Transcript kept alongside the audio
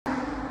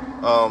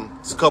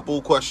It's a couple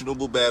of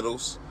questionable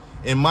battles,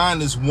 and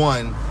mine is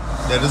one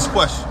that is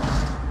questioned,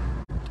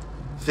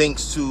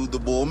 thanks to the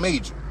Bull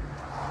Major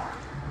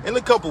and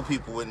a couple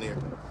people in there.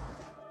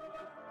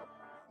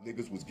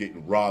 Niggas was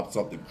getting robbed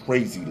something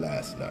crazy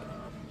last night.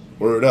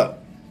 Word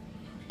up.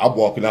 I'm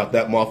walking out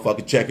that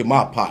motherfucker checking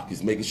my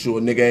pockets, making sure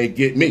a nigga ain't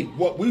get me.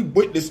 What we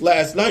witnessed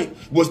last night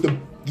was the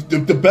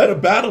better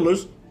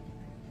battlers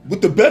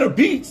with the better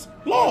beats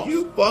lost.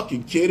 You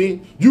fucking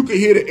kidding? You could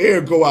hear the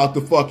air go out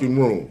the fucking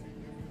room.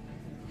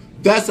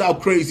 That's how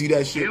crazy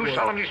that shit was. You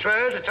solemnly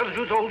swear to tell the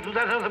truth, the whole truth,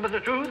 nothing but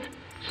the truth?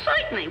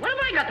 Certainly. What have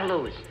I got to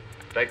lose?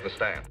 Take the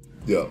stand.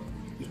 Yeah.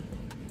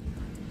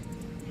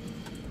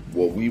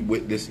 What we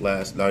witnessed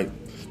last night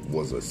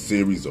was a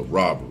series of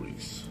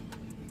robberies.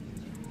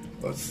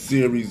 A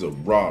series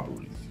of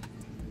robberies.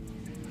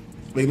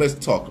 I mean, let's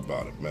talk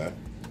about it, man.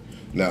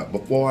 Now,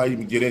 before I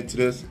even get into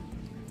this,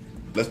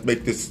 let's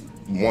make this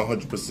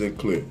 100%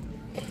 clear.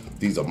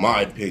 These are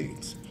my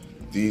opinions.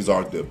 These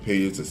aren't the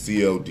opinions of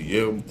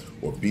CLDM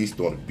or Beast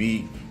on the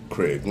Beat,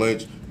 Craig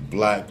Lynch,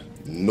 Black,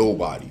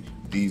 nobody.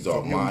 These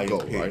are my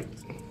opinions.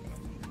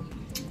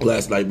 Right?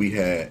 Last night we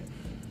had,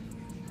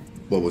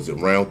 what was it,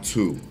 round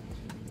 2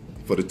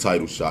 for the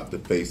title shot to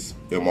face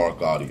Mark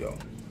Audio.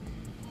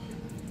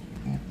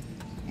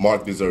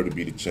 Mark deserved to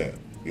be the champ.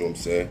 You know what I'm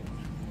saying?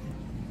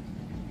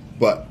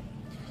 But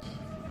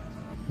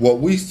what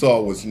we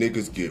saw was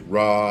niggas get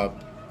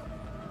robbed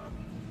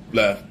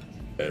left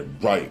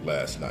and right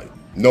last night.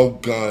 No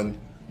gun,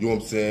 you know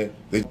what I'm saying?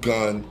 They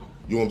gun,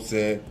 you know what I'm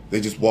saying?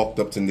 They just walked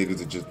up to niggas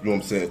and just, you know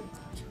what I'm saying,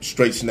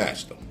 straight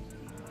snatched them.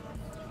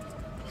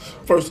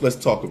 First, let's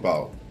talk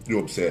about, you know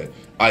what I'm saying,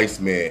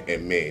 Iceman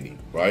and Manny,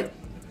 right?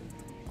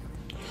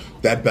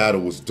 That battle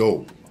was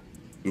dope.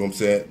 You know what I'm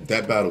saying?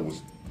 That battle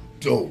was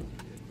dope.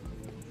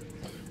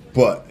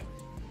 But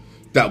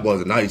that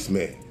wasn't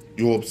Iceman.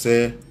 You know what I'm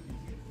saying?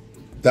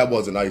 That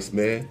wasn't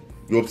Iceman.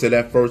 You know what I'm saying?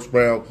 That first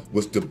round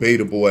was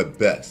debatable at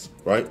best,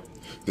 right?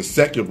 The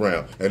second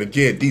round, and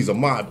again, these are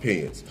my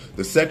opinions.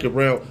 The second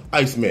round,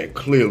 Iceman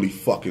clearly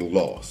fucking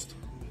lost.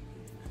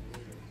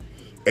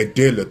 And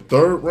then the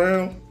third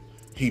round,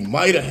 he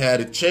might have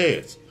had a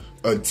chance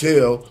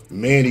until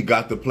Manny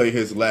got to play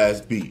his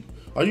last beat.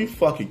 Are you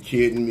fucking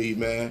kidding me,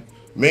 man?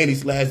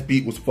 Manny's last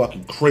beat was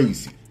fucking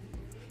crazy.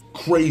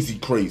 Crazy,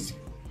 crazy.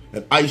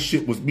 And Ice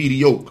shit was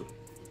mediocre.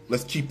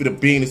 Let's keep it a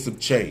bean and some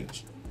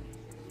change.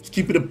 Let's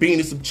keep it a bean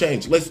and some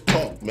change. Let's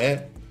talk,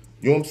 man.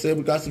 You know what I'm saying?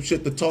 We got some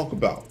shit to talk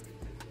about.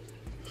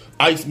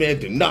 Iceman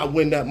did not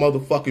win that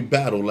motherfucking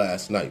battle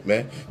last night,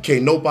 man.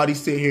 Can't nobody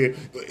sit here,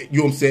 you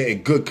know what I'm saying,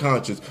 in good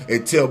conscience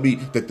and tell me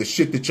that the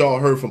shit that y'all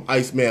heard from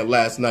Iceman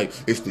last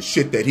night is the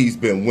shit that he's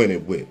been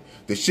winning with.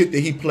 The shit that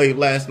he played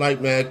last night,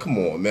 man, come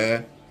on,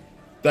 man.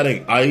 That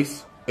ain't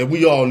Ice, and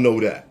we all know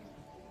that.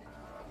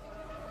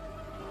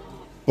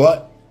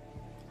 But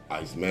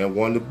Iceman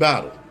won the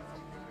battle.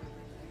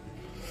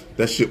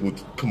 That shit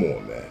was, come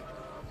on, man.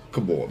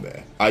 Come on,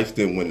 man. Ice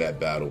didn't win that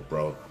battle,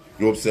 bro.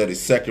 You know what I'm saying? The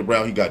second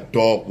round, he got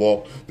dog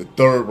walked. The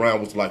third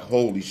round was like,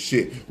 holy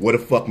shit, where the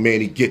fuck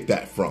Manny get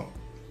that from?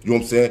 You know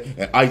what I'm saying?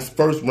 And Ice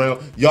first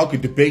round, y'all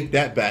could debate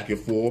that back and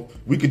forth.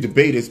 We could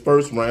debate his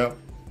first round.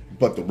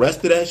 But the rest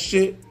of that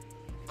shit,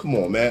 come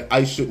on, man.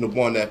 Ice shouldn't have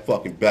won that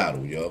fucking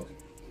battle, yo.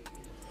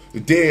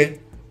 And then,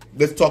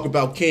 let's talk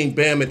about King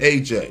Bam and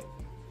AJ.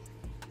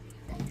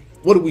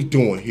 What are we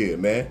doing here,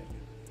 man?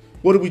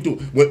 What are we doing?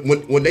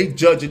 When they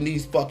judging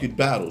these fucking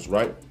battles,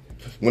 right?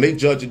 When they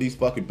judging these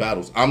fucking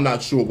battles, I'm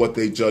not sure what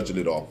they judging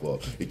it off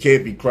of. It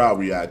can't be crowd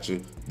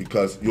reaction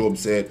because, you know what I'm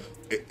saying,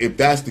 if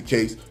that's the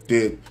case,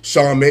 then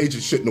Sean Major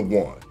shouldn't have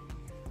won.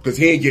 Because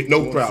he didn't get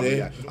no crowd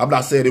reaction. I'm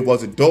not saying it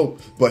wasn't dope,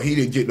 but he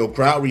didn't get no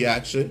crowd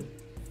reaction.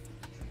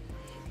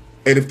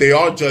 And if they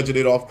are judging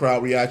it off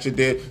crowd reaction,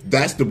 then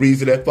that's the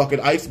reason that fucking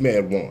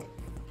Iceman won.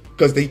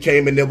 Because they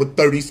came in there with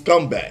 30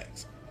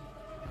 scumbags.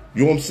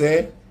 You know what I'm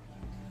saying?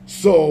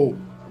 So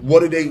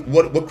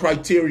what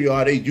criteria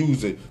are they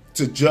using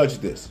to judge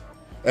this?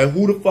 And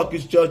who the fuck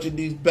is judging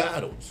these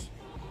battles?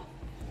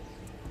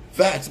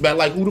 Facts, man.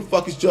 Like, who the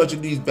fuck is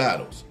judging these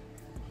battles?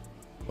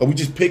 Are we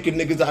just picking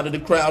niggas out of the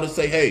crowd and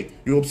say, hey,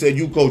 you know what I'm saying,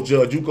 you go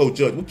judge, you go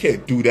judge. We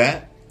can't do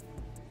that.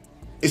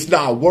 It's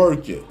not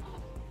working.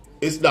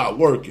 It's not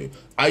working.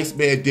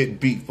 Iceman didn't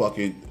beat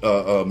fucking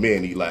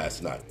Manny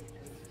last night.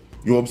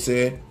 You know what I'm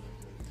saying?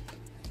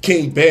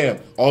 King Bam,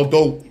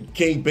 although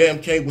King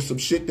Bam came with some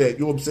shit that, you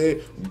know what I'm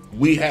saying,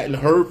 we hadn't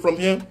heard from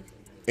him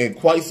in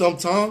quite some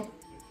time.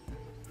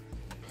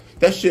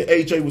 That shit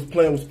AJ was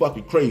playing was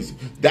fucking crazy.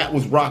 That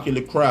was rocking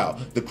the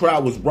crowd. The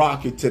crowd was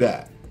rocking to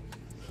that.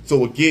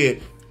 So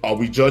again, are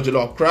we judging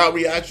off crowd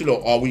reaction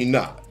or are we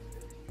not?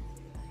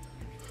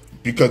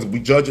 Because if we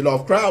judging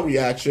off crowd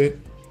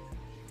reaction,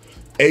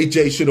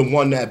 AJ should have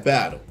won that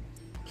battle.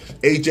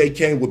 AJ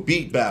came with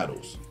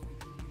battle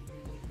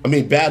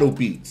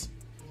beats.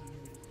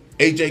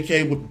 AJ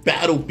came with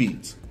battle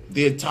beats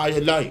the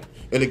entire night.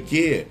 And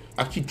again,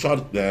 I keep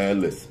trying to, man,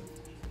 listen.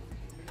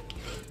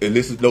 And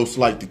this is no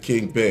slight to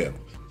King Bam,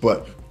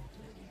 but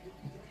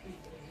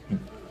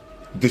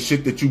the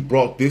shit that you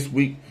brought this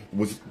week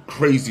was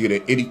crazier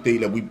than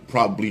anything that we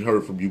probably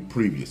heard from you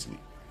previously.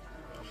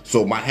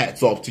 So my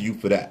hat's off to you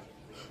for that.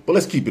 But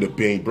let's keep it a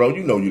bean, bro.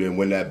 You know you didn't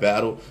win that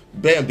battle.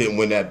 Bam didn't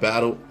win that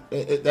battle.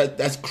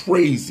 That's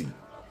crazy.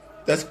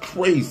 That's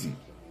crazy.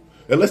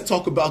 And let's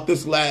talk about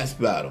this last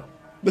battle.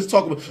 Let's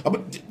talk about.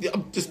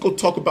 I'm just gonna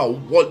talk about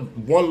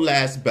one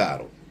last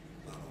battle,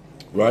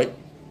 right?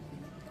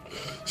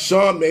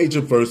 Sean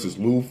Major versus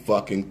Lou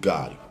fucking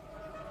Gotti.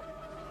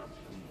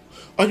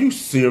 Are you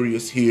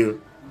serious here?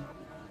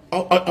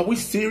 Are we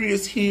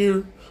serious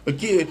here?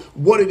 Again,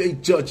 what are they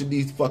judging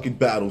these fucking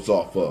battles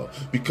off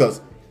of?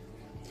 Because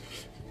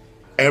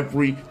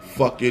every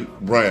fucking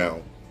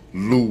round,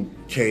 Lou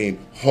came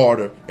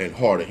harder and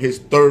harder. His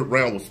third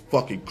round was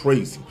fucking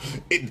crazy.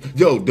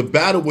 The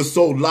battle was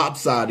so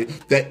lopsided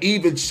that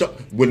even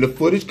when the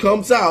footage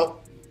comes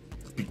out,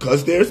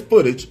 because there's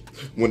footage,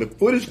 when the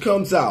footage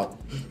comes out,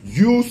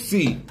 you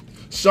see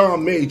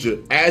Sean Major,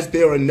 as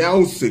they're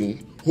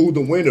announcing who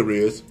the winner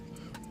is,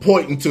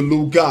 pointing to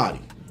Lou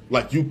Gotti.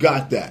 Like, you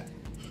got that.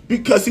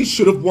 Because he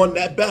should have won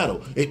that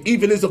battle. And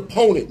even his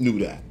opponent knew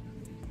that.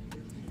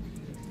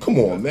 Come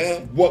on,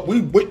 man. What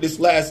we witnessed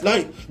last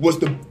night was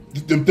the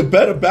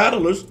better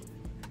battlers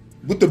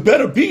with the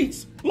better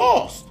beats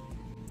lost.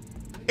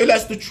 And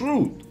that's the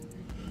truth.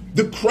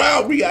 The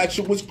crowd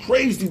reaction was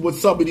crazy when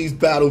some of these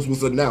battles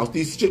was announced.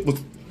 These shit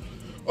was,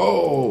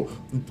 oh,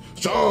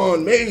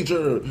 Sean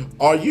Major,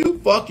 are you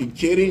fucking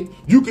kidding?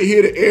 You could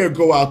hear the air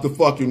go out the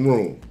fucking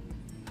room.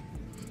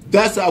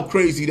 That's how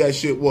crazy that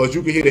shit was.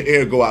 You could hear the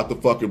air go out the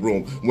fucking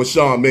room when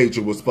Sean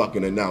Major was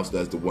fucking announced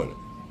as the winner.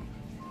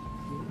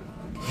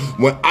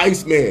 When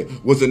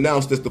Iceman was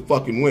announced as the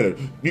fucking winner,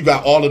 you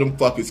got all of them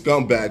fucking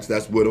scumbags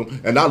that's with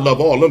him. And I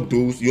love all them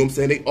dudes, you know what I'm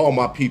saying? They all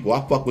my people.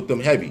 I fuck with them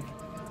heavy.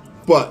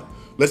 But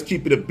let's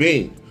keep it a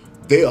bean.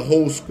 They a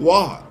whole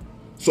squad.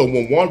 So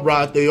when one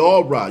ride, they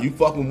all ride. You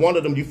fuck with one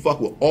of them, you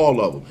fuck with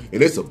all of them.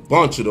 And it's a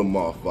bunch of them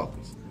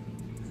motherfuckers.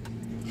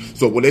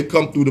 So when they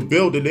come through the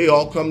building, they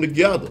all come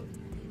together.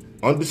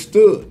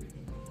 Understood.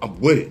 I'm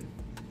with it.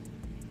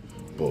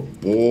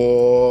 But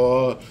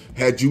boy,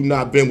 had you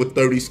not been with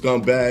 30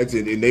 scumbags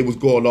and they was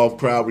going off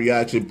crowd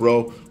reaction,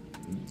 bro,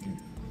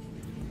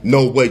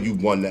 no way you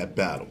won that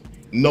battle.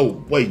 No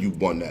way you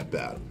won that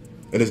battle.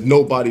 And there's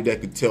nobody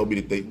that could tell me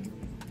that they...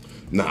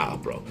 Nah,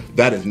 bro.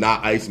 That is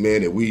not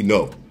Iceman that we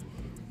know.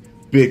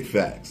 Big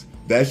facts.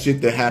 That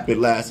shit that happened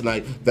last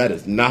night, that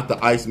is not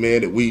the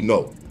Iceman that we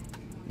know.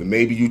 And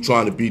maybe you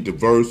trying to be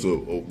diverse or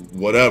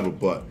whatever,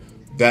 but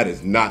that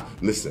is not...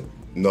 Listen,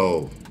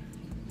 no,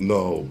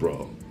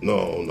 bro.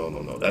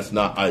 No. That's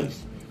not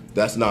Ice.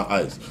 That's not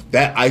Ice.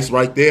 That Ice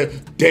right there,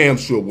 damn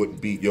sure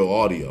wouldn't beat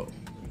your audio.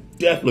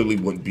 Definitely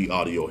wouldn't beat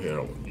audio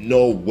heroin.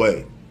 No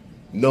way.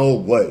 No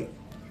way.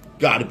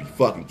 Gotta be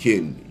fucking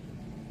kidding me.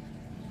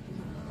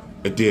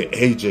 And then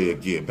AJ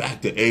again.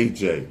 Back to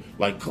AJ.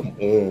 Like, come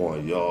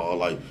on, y'all.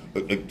 Like,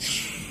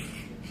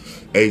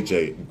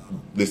 AJ,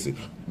 listen,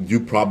 you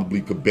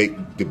probably could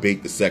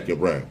debate the second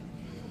round.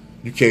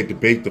 You can't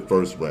debate the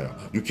first round.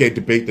 You can't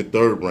debate the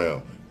third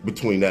round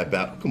between that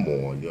battle. Come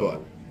on,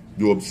 yo.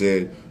 You know what I'm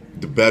saying?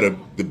 The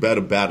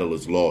better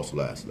battlers lost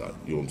last night.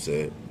 You know what I'm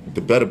saying?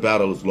 The better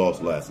battlers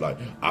lost last night.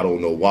 I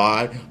don't know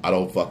why. I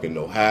don't fucking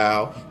know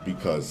how.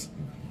 Because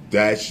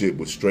that shit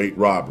was straight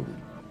robbery.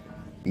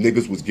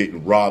 Niggas was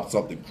getting robbed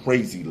something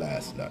crazy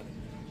last night.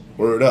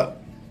 Word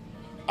up.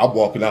 I'm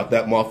walking out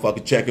that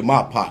motherfucker checking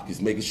my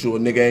pockets, making sure a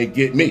nigga ain't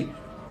get me.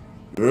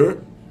 You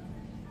heard?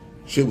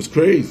 Shit was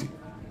crazy.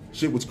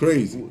 Shit was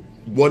crazy.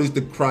 What is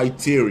the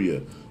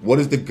criteria? What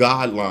is the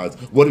guidelines?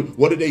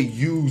 What are they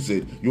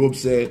using, you know what I'm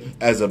saying,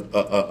 as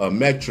a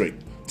metric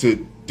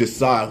to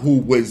decide who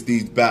wins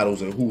these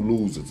battles and who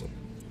loses them?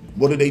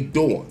 What are they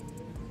doing?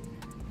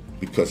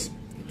 Because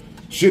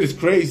shit is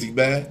crazy,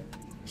 man.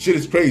 Shit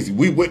is crazy.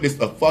 We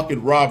witnessed a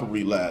fucking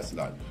robbery last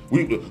night.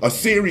 A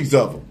series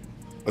of them.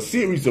 A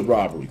series of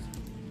robberies.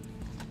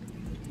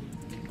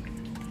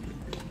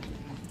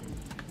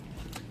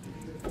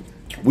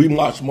 We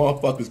watch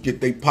motherfuckers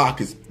get their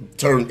pockets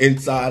turned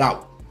inside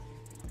out.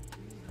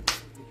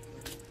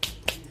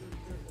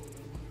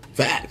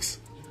 Facts.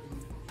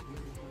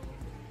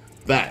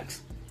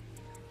 Facts.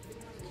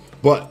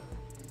 But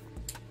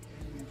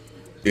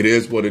it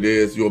is what it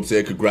is. You know what I'm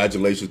saying?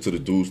 Congratulations to the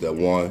dudes that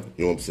won.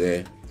 You know what I'm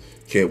saying?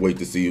 Can't wait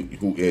to see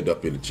who end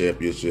up in the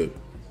championship.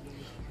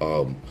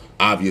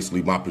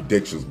 Obviously, my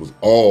predictions was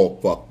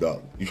all fucked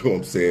up. You know what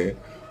I'm saying?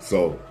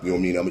 So, you know what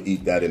I mean? I'm going to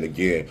eat that in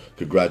again.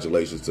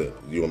 Congratulations to,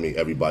 you know what I mean,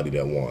 everybody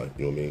that won.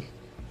 You know what I mean?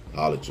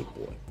 Holla at your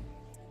boy.